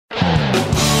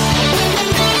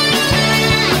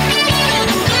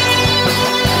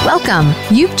Welcome.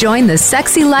 You've joined the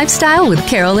Sexy Lifestyle with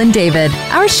Carol and David.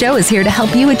 Our show is here to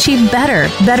help you achieve better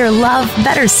love,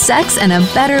 better sex, and a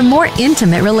better, more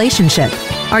intimate relationship.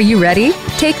 Are you ready?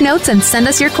 Take notes and send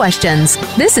us your questions.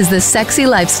 This is the Sexy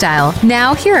Lifestyle.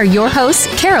 Now, here are your hosts,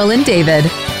 Carol and David.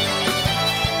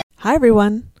 Hi,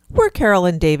 everyone. We're Carol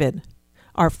and David.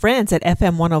 Our friends at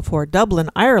FM104 Dublin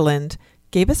Ireland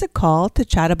gave us a call to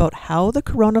chat about how the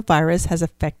coronavirus has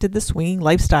affected the swinging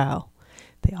lifestyle.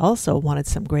 They also wanted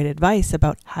some great advice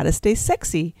about how to stay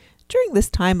sexy during this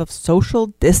time of social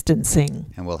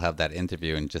distancing. And we'll have that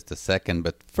interview in just a second.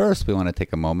 But first, we want to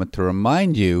take a moment to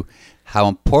remind you how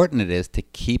important it is to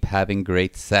keep having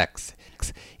great sex.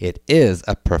 It is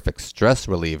a perfect stress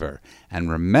reliever. And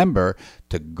remember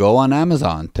to go on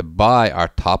Amazon to buy our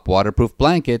top waterproof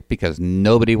blanket, because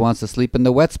nobody wants to sleep in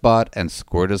the wet spot and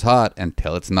squirt is hot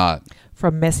until it's not.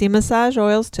 From messy massage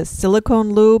oils to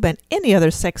silicone lube and any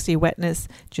other sexy wetness,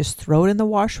 just throw it in the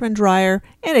washer and dryer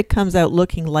and it comes out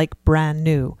looking like brand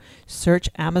new. Search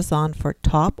Amazon for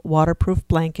Top Waterproof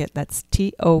Blanket. That's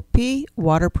T-O-P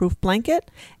Waterproof Blanket,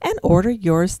 and order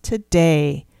yours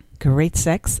today. Great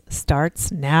sex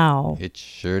starts now. It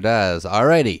sure does.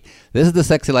 Alrighty, this is the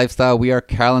Sexy Lifestyle. We are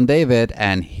Carol and David,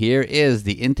 and here is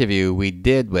the interview we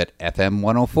did with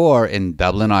FM104 in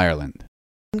Dublin, Ireland.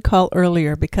 Call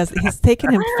earlier because he's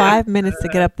taken him 5 minutes to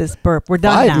get up this burp. We're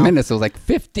done now. 5 minutes? It was like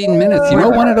 15 minutes. You know,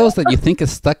 one of those that you think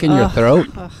is stuck in your throat?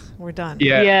 We're done.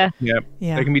 Yeah.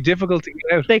 They can be difficult to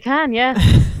get out. They can, yeah.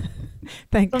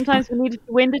 Sometimes we need to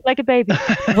wind it like a baby.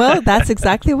 Well, that's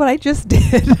exactly what I just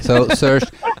did. So, Saoirse,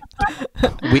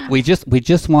 we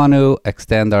just want to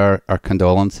extend our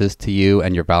condolences to you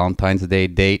and your Valentine's Day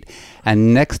date.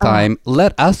 And next time,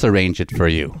 let us arrange it for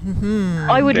you. Mm-hmm.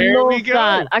 I would love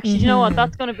that. Actually, you know what?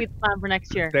 That's going to be the plan for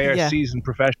next year. They are seasoned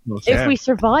professionals. If we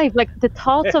survive, like the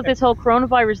thoughts of this whole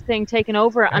coronavirus thing taking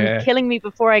over and killing me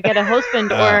before I get a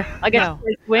husband or I get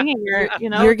swinging,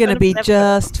 you're going to be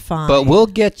just fine. But we'll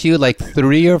get you like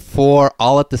 3 or 4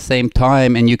 all at the same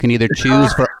time, and you can either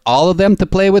choose for all of them to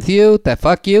play with you, that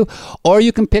fuck you, or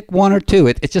you can pick 1 or 2.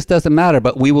 It just doesn't matter,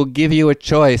 but we will give you a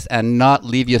choice and not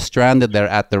leave you stranded there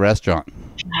at the restaurant.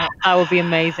 That would be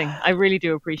amazing. I really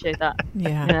do appreciate that.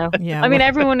 Yeah. I mean,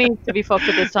 everyone needs to be fucked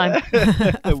at this time.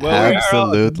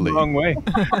 Absolutely. Wrong way.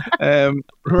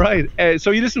 Right.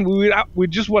 So you listen. We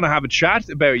just want to have a chat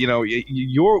about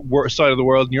your side of the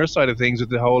world and your side of things with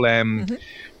the whole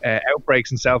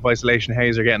outbreaks and self-isolation. How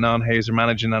you're getting on, how you're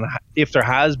managing, and if there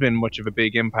has been much of a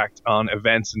big impact on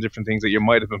events and different things that you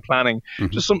might have been planning.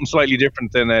 Just something slightly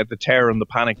different than the terror and the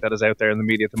panic that is out there in the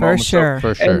media at the moment.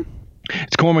 For sure.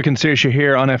 It's Cormac and Saoirse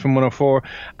here on FM104,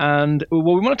 and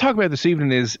what we want to talk about this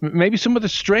evening is maybe some of the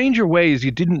stranger ways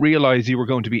you didn't realize you were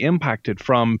going to be impacted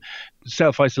from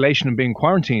self-isolation and being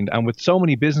quarantined, and with so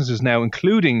many businesses now,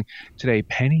 including today,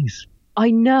 Pennies.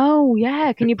 I know,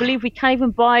 yeah. Can you believe we can't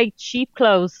even buy cheap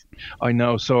clothes? I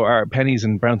know. So our Pennies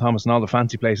and Brown Thomas and all the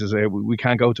fancy places we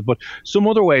can't go to, but some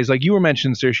other ways, like you were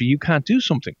mentioning, Saoirse, you can't do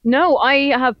something. No,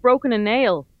 I have broken a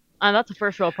nail. And that's a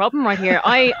first world problem right here.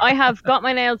 I have got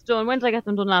my nails done. When did I get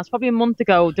them done last? Probably a month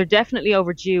ago. They're definitely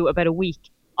overdue about a week.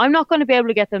 I'm not going to be able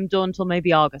to get them done until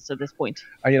maybe August at this point.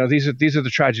 These are the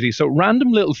tragedies. So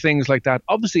random little things like that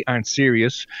obviously aren't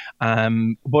serious,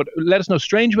 but let us know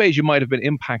strange ways you might have been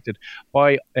impacted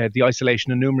by the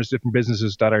isolation and numerous different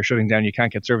businesses that are shutting down. You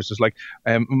can't get services. Like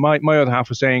my other half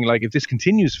was saying, like, if this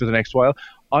continues for the next while,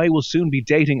 I will soon be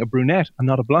dating a brunette and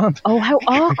not a blonde. Oh, how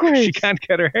awkward. She can't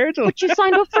get her hair done. But you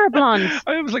signed up for a blonde.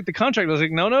 I was like, the contract, I was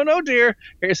like, no, dear.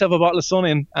 Get yourself a bottle of sun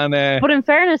in. And but in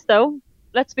fairness, though,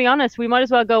 let's be honest, we might as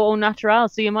well go au natural,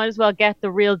 so you might as well get the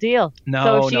real deal.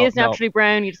 So if she is naturally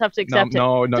brown, you just have to accept it.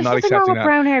 No, not accepting that. There's nothing wrong with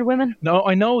brown-haired women. No,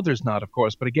 I know there's not, of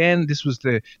course. But again, this was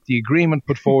the agreement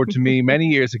put forward to me many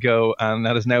years ago, and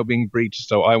that is now being breached.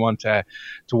 So I want to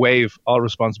waive all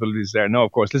responsibilities there. No,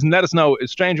 of course. Listen, let us know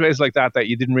strange ways like that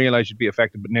you didn't realize you'd be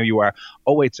affected, but now you are.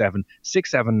 087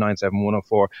 6797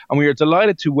 104. And we are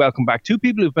delighted to welcome back 2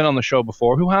 people who've been on the show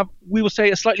before who have, we will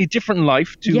say, a slightly different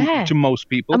life to most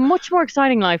people. A much more exciting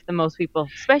life than most people,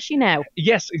 especially now.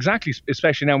 Yes, exactly,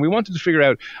 especially now. We wanted to figure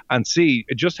out and see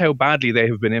just how badly they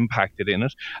have been impacted in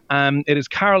it. It is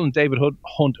Carol and David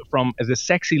Hunt from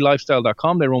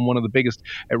thesexylifestyle.com. They run one of the biggest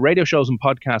radio shows and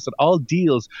podcasts that all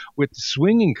deals with the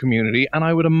swinging community, and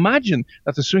I would imagine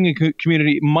that the swinging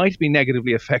community might be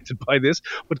negatively affected by this.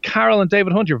 But Carol and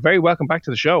David Hunt, you're very welcome back to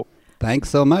the show. Thanks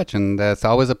so much, and it's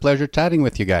always a pleasure chatting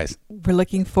with you guys. We're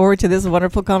looking forward to this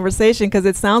wonderful conversation because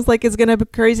it sounds like it's going to be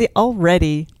crazy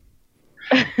already.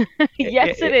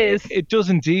 Yes, it is. It does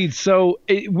indeed. So,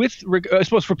 I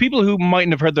suppose for people who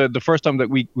mightn't have heard the first time that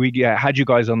we had you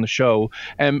guys on the show,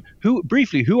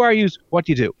 who are you? What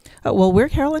do you do? Well, we're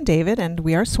Carol and David, and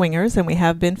we are swingers, and we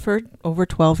have been for over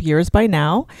 12 years by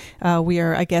now. We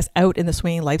are, I guess, out in the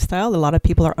swinging lifestyle. A lot of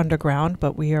people are underground,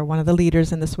 but we are one of the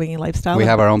leaders in the swinging lifestyle. We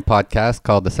have our own podcast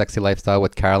called The Sexy Lifestyle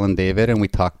with Carol and David, and we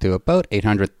talk to about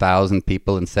 800,000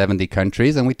 people in 70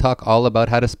 countries, and we talk all about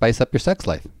how to spice up your sex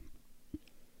life.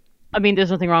 I mean,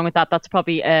 there's nothing wrong with that. That's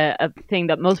probably a thing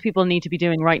that most people need to be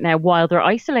doing right now while they're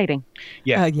isolating.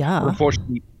 Yeah.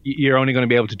 Unfortunately, you're only going to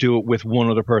be able to do it with one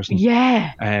other person.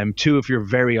 Yeah. Two if you're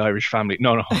very Irish family.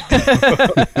 No.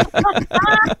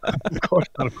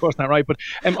 Of course not, right? But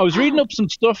I was reading up some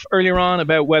stuff earlier on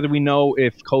about whether we know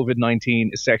if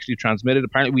COVID-19 is sexually transmitted.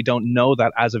 Apparently, we don't know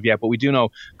that as of yet, but we do know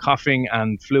coughing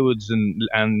and fluids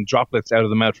and droplets out of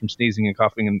the mouth from sneezing and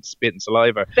coughing and spit and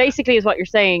saliva. Basically, is what you're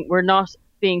saying. We're not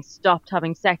being stopped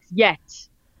having sex yet.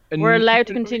 We're allowed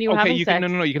to continue having sex.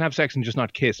 No, you can have sex and just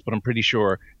not kiss, but I'm pretty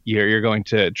sure you're going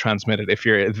to transmit it if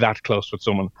you're that close with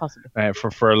someone. Possibly.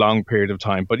 For a long period of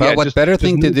time. But yeah, what better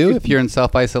thing to do if you're in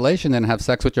self-isolation than have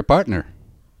sex with your partner?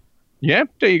 Yeah,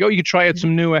 there you go. You could try out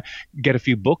some new, get a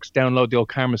few books, download the old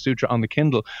Karma Sutra on the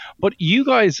Kindle. But you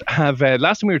guys have,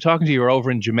 last time we were talking to you, you were over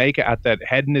in Jamaica at that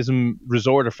hedonism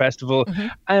resort or festival.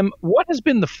 Mm-hmm. What has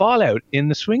been the fallout in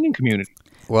the swinging community?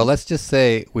 Well, let's just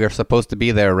say we are supposed to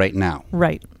be there right now.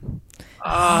 Right.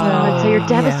 So you're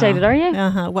devastated, are you?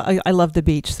 Well, I love the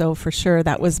beach, so for sure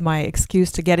that was my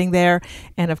excuse to getting there.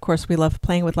 And of course, we love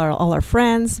playing with all our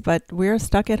friends, but we're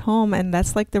stuck at home, and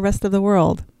that's like the rest of the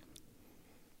world.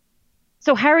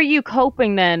 So how are you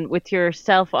coping then with your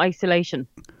self-isolation?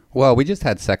 Well, we just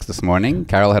had sex this morning.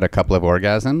 Carol had a couple of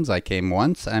orgasms. I came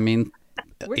once. I mean...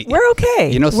 We're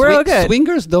okay. You know, we're all good.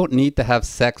 Swingers don't need to have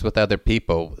sex with other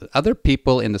people. Other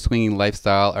people in the swinging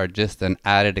lifestyle are just an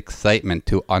added excitement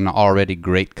to an already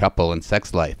great couple and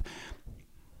sex life.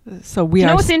 So we you are.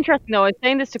 know what's interesting though? I was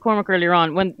saying this to Cormac earlier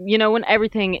on. When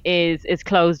everything is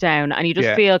closed down and you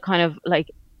just feel kind of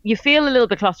like you feel a little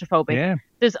bit claustrophobic. Yeah.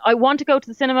 I want to go to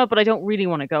the cinema, but I don't really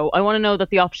want to go. I want to know that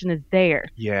the option is there.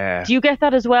 Yeah. Do you get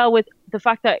that as well with the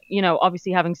fact that,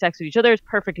 obviously having sex with each other is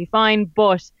perfectly fine,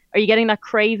 but are you getting that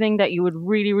craving that you would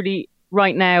really, really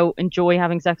right now enjoy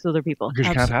having sex with other people? Because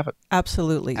you can't have it.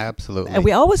 Absolutely. Absolutely. And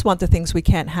we always want the things we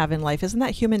can't have in life. Isn't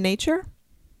that human nature?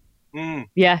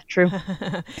 Yeah, true.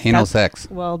 Anal sex.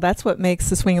 Well, that's what makes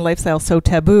the swinging lifestyle so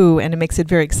taboo, and it makes it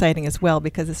very exciting as well,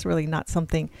 because it's really not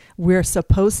something we're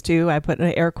supposed to, I put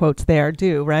air quotes there,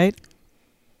 do, right?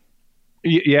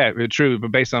 Yeah, true.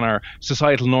 But based on our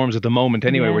societal norms at the moment,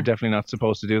 anyway, we're definitely not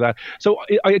supposed to do that. So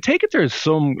I take it there's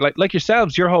some, like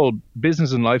yourselves, your whole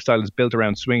business and lifestyle is built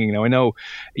around swinging. Now, I know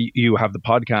you have the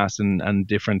podcast and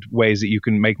different ways that you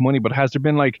can make money, but has there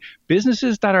been like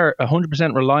businesses that are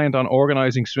 100% reliant on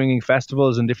organizing swinging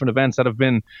festivals and different events that have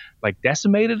been like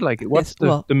decimated? Like what's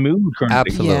the mood currently?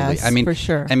 Absolutely. Yes, I mean, for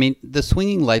sure. I mean, the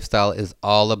swinging lifestyle is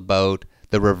all about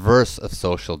the reverse of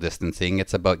social distancing.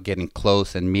 It's about getting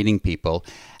close and meeting people.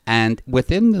 And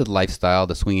within the lifestyle,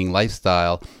 the swinging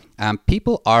lifestyle,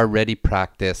 people already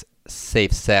practice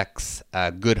safe sex,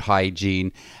 good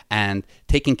hygiene, and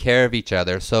taking care of each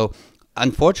other. So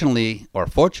unfortunately, or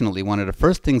fortunately, one of the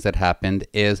first things that happened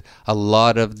is a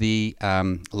lot of the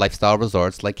lifestyle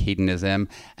resorts like Hedonism,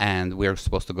 and we're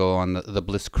supposed to go on the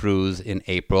Bliss Cruise in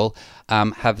April,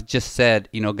 have just said,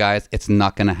 guys, it's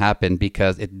not going to happen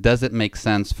because it doesn't make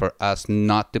sense for us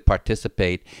not to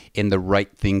participate in the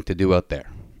right thing to do out there.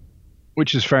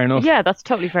 Which is fair enough. Yeah, that's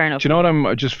totally fair enough. Do you know what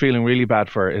I'm just feeling really bad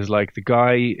for is like the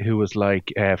guy who was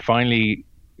like finally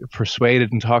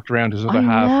persuaded and talked around his other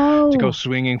half to go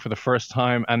swinging for the first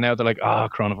time, and now they're like,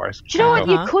 coronavirus. Do you know what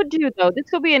you could do though?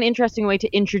 This could be an interesting way to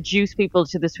introduce people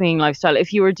to the swinging lifestyle.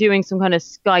 If you were doing some kind of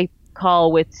Skype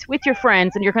call with your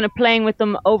friends and you're kind of playing with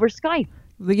them over Skype.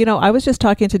 I was just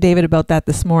talking to David about that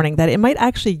this morning, that it might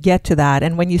actually get to that.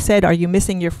 And when you said, are you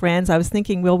missing your friends? I was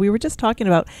thinking, well, we were just talking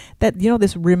about that,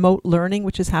 this remote learning,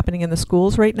 which is happening in the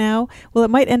schools right now. Well, it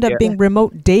might end up being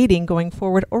remote dating going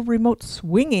forward or remote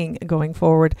swinging going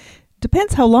forward.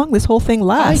 Depends how long this whole thing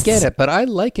lasts. I get it, but I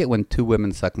like it when two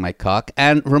women suck my cock,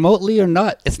 and remotely or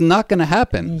not, it's not going to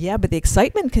happen. Yeah, but the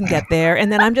excitement can get there,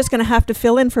 and then I'm just going to have to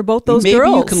fill in for both those girls.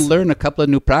 Maybe you can learn a couple of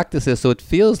new practices so it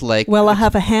feels like... Well, I'll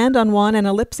have a hand on one and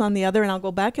a lips on the other, and I'll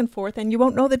go back and forth, and you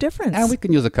won't know the difference. And we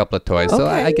can use a couple of toys, so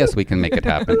I guess we can make it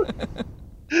happen.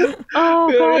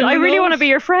 Oh, God, I really want to be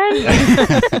your friend.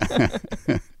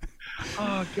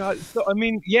 Oh, God. So, I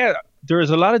mean, there's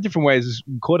a lot of different ways this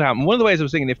could happen. One of the ways I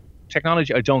was thinking, if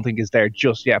technology I don't think is there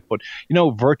just yet, but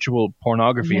virtual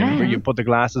pornography, and where you put the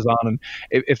glasses on, and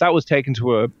if that was taken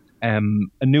to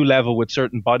a new level with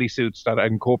certain bodysuits that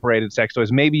incorporated sex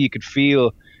toys, maybe you could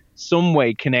feel some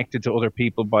way connected to other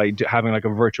people by having like a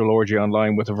virtual orgy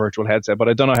online with a virtual headset. But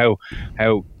I don't know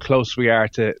how close we are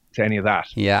to any of that.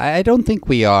 Yeah, I don't think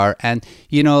we are. And,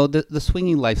 the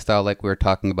swinging lifestyle, like we were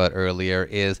talking about earlier,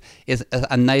 is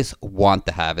a nice want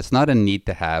to have. It's not a need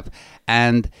to have.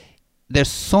 And there's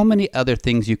so many other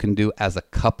things you can do as a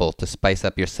couple to spice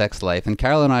up your sex life. And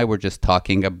Carol and I were just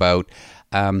talking about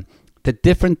the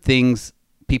different things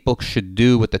people should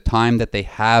do with the time that they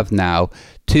have now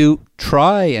to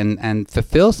try and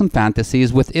fulfill some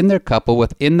fantasies within their couple,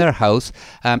 within their house,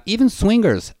 even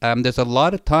swingers. There's a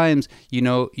lot of times,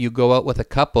 you go out with a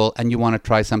couple and you want to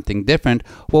try something different.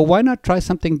 Well, why not try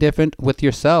something different with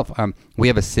yourself? We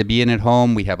have a Sybian at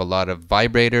home. We have a lot of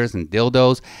vibrators and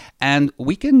dildos, and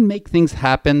we can make things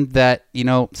happen that,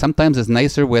 sometimes is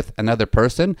nicer with another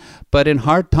person, but in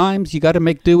hard times, you got to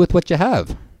make do with what you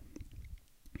have.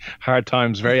 Hard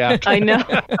times, very apt. I know.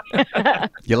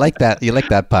 You like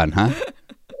that pun, huh?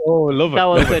 Oh, I love it. That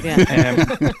was good,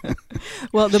 yeah.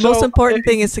 Well, the most important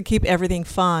thing is to keep everything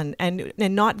fun and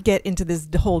not get into this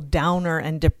whole downer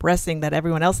and depressing that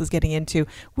everyone else is getting into.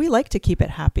 We like to keep it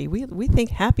happy. We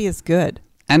think happy is good.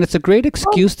 And it's a great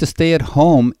excuse to stay at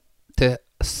home to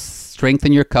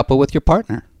strengthen your couple with your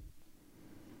partner.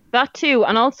 That too,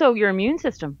 and also your immune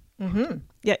system. Mm-hmm.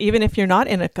 Yeah, even if you're not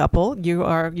in a couple, you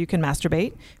can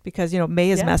masturbate because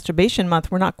May is masturbation month.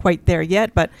 We're not quite there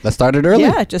yet, but let's start it early.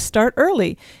 Yeah, just start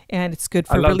early, and it's good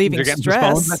for relieving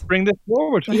stress. Let's bring this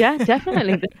forward. Yeah,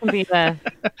 definitely. This can be a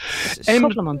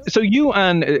couple of months. So you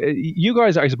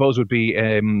guys, I suppose, would be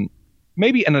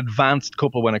maybe an advanced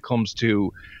couple when it comes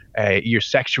to your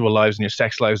sexual lives and your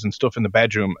sex lives and stuff in the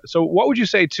bedroom. So what would you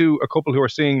say to a couple who are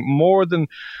seeing more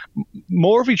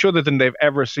of each other than they've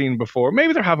ever seen before?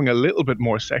 Maybe they're having a little bit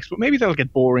more sex, but maybe they'll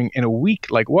get boring in a week.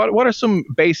 Like what are some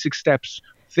basic steps,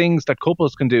 things that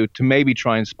couples can do to maybe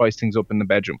try and spice things up in the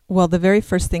bedroom? Well, the very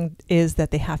first thing is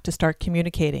that they have to start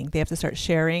communicating. They have to start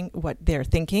sharing what they're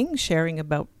thinking, sharing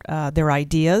about their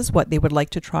ideas, what they would like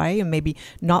to try and maybe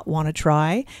not want to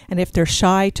try. And if they're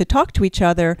shy to talk to each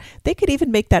other, they could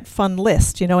even make that fun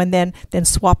list, and then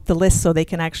swap the list so they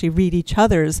can actually read each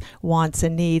other's wants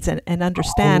and needs and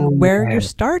understand where you're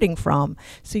starting from.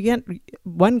 So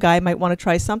one guy might want to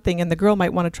try something and the girl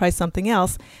might want to try something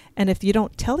else. And if you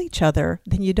don't tell each other,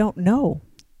 then you don't know.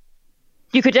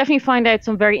 You could definitely find out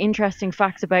some very interesting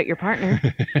facts about your partner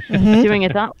doing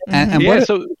it that way.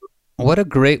 And what a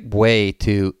great way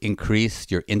to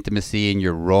increase your intimacy and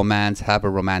your romance. Have a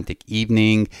romantic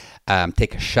evening,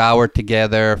 take a shower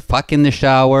together, fuck in the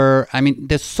shower. I mean,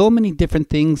 there's so many different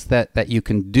things that you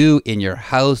can do in your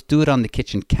house. Do it on the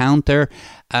kitchen counter.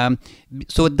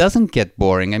 So it doesn't get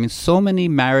boring. I mean, so many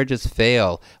marriages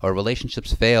fail or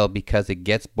relationships fail because it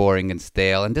gets boring and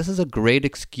stale. And this is a great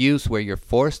excuse where you're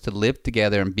forced to live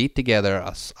together and be together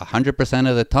 100%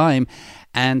 of the time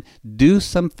and do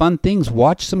some fun things.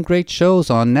 Watch some great shows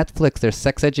on Netflix. There's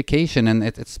Sex Education, and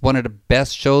it's one of the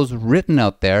best shows written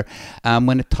out there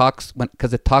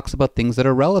because it talks about things that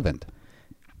are relevant.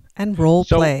 And role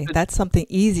play. That's something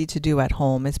easy to do at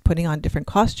home, is putting on different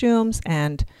costumes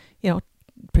and,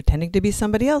 pretending to be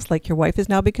somebody else, like your wife is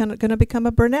now going to become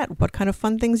a brunette. What kind of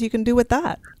fun things you can do with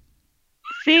that?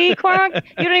 See, Cormac,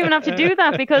 you don't even have to do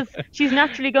that because she's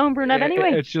naturally going brunette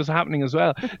anyway. It's just happening as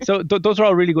well. So those are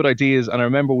all really good ideas. And I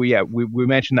remember we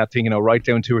mentioned that thing, write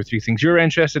down 2 or 3 things you're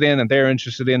interested in and they're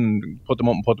interested in, and put them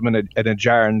up and put them in a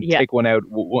jar and take one out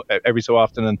every so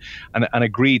often and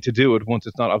agree to do it once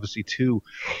it's not obviously too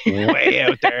way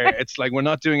out there. It's like we're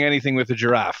not doing anything with a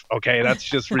giraffe. Okay, that's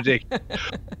just ridiculous.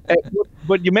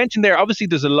 But you mentioned there, obviously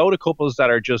there's a load of couples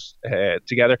that are just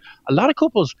together. A lot of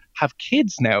couples have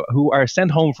kids now who are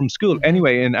sent home from school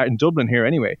anyway in Dublin here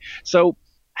anyway. So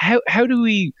how do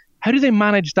they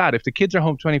manage that if the kids are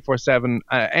home 24/7?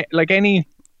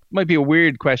 Might be a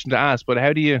weird question to ask, but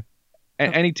how do you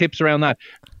any tips around that?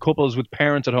 Couples with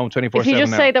parents at home 24/7. If you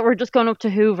just say that we're just going up to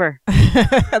Hoover.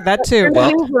 That too.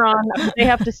 Well, Hoover on, they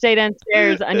have to stay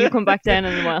downstairs and you come back down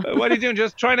in a while. What are you doing?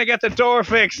 Just trying to get the door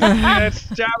fixed. It's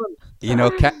jamming.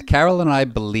 Carol and I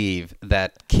believe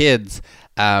that kids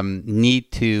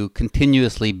need to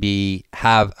continuously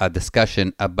have a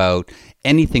discussion about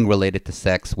anything related to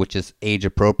sex, which is age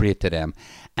appropriate to them.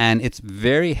 And it's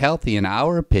very healthy, in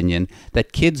our opinion,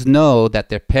 that kids know that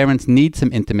their parents need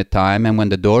some intimate time, and when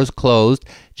the door's closed,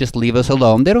 just leave us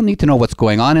alone. They don't need to know what's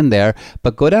going on in there,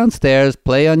 but go downstairs,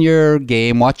 play on your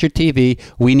game, watch your TV.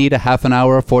 We need a half an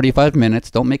hour or 45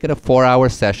 minutes. Don't make it a 4-hour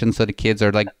session so the kids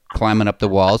are like climbing up the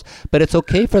walls. But it's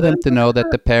okay for them to know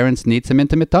that the parents need some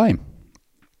intimate time.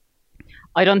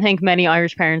 I don't think many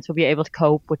Irish parents will be able to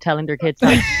cope with telling their kids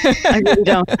that. I really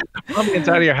don't. Mommy and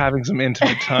Daddy are having some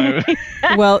intimate time.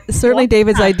 Well, certainly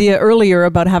David's idea earlier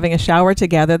about having a shower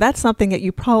together, that's something that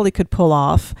you probably could pull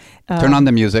off. Turn on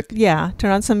the music. Yeah,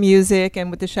 turn on some music,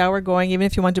 and with the shower going, even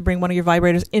if you want to bring one of your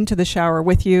vibrators into the shower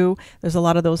with you, there's a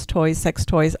lot of those toys, sex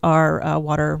toys are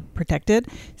water protected.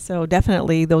 So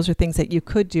definitely those are things that you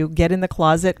could do. Get in the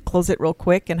closet, close it real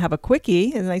quick, and have a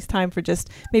quickie. A nice time for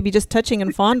maybe just touching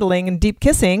and fondling and deep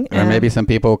kissing. Or maybe some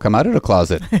people will come out of the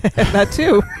closet. That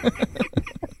too.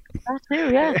 That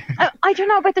too, yeah. I don't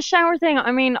know about the shower thing.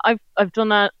 I mean, I've done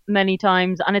that many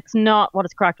times, and it's not what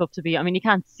it's cracked up to be. I mean, you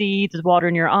can't see, there's water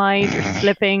in your eyes, you're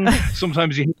slipping.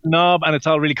 Sometimes you hit the knob and it's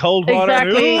all really cold water.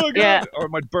 Exactly, Oh, God. yeah. Or it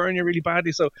might burn you really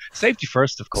badly. So safety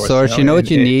first, of course. So, you know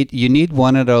what you need? You need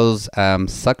one of those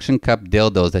suction cup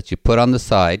dildos that you put on the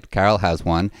side. Carol has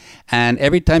one. And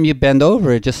every time you bend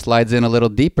over, it just slides in a little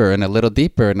deeper and a little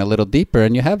deeper and a little deeper.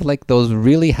 And you have like those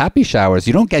really happy showers.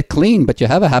 You don't get clean, but you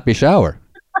have a happy shower.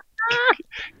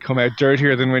 Come out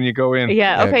dirtier than when you go in.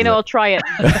 Yeah, okay, no, I'll try it.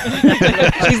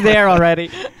 She's there already.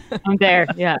 I'm there,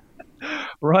 yeah.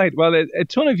 Right. Well, a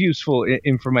ton of useful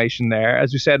information there.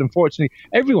 As we said, unfortunately,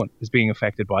 everyone is being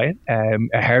affected by it.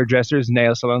 Hairdressers,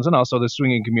 nail salons, and also the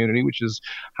swinging community, which has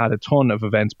had a ton of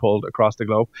events pulled across the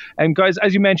globe. And guys,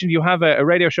 as you mentioned, you have a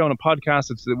radio show and a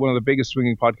podcast. It's one of the biggest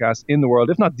swinging podcasts in the world,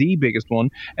 if not the biggest one.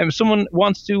 And if someone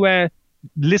wants to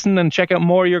listen and check out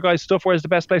more of your guys' stuff, where's the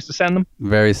best place to send them?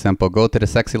 Very simple. Go to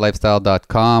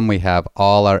thesexylifestyle.com. We have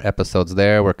all our episodes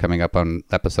there. We're coming up on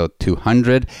episode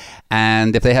 200.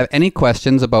 And if they have any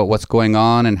questions about what's going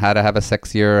on and how to have a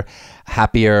sexier,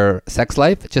 happier sex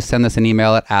life, just send us an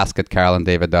email at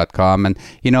ask@carolanddavid.com. And,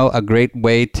 you know, a great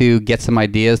way to get some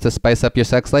ideas to spice up your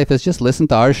sex life is just listen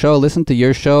to our show, listen to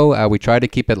your show. We try to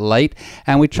keep it light,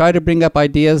 and we try to bring up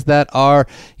ideas that are,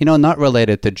 you know, not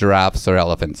related to giraffes or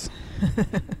elephants.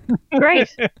 Great.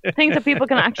 Things that people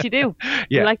can actually do.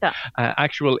 Yeah. I like that.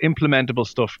 Actual implementable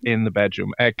stuff in the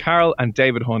bedroom. Carol and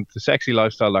David Hunt,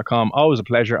 thesexylifestyle.com. Always a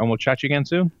pleasure, and we'll chat you again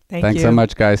soon. Thanks so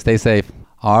much, guys. Stay safe.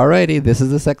 Alrighty, this is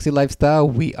The Sexy Lifestyle.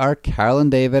 We are Carol and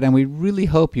David, and we really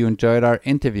hope you enjoyed our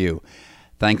interview.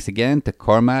 Thanks again to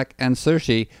Cormac and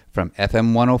Saoirse from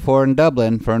FM104 in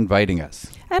Dublin for inviting us.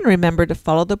 And remember to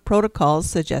follow the protocols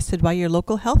suggested by your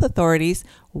local health authorities.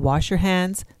 Wash your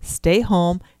hands, stay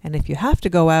home, and if you have to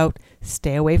go out,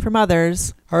 stay away from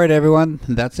others. All right, everyone.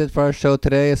 That's it for our show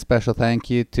today. A special thank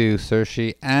you to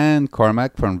Saoirse and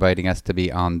Cormac for inviting us to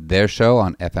be on their show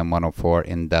on FM104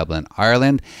 in Dublin,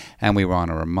 Ireland. And we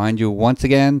want to remind you once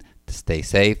again to stay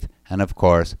safe and, of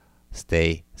course,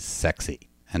 stay sexy.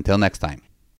 Until next time.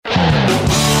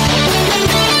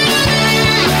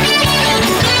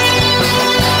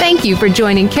 Thank you for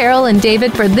joining Carol and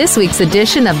David for this week's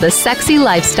edition of The Sexy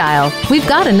Lifestyle. We've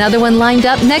got another one lined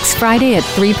up next Friday at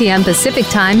 3 p.m. Pacific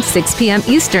Time, 6 p.m.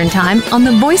 Eastern Time on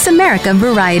the Voice America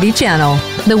Variety Channel.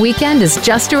 The weekend is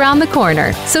just around the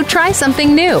corner, so try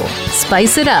something new.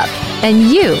 Spice it up, and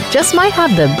you just might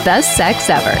have the best sex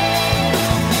ever.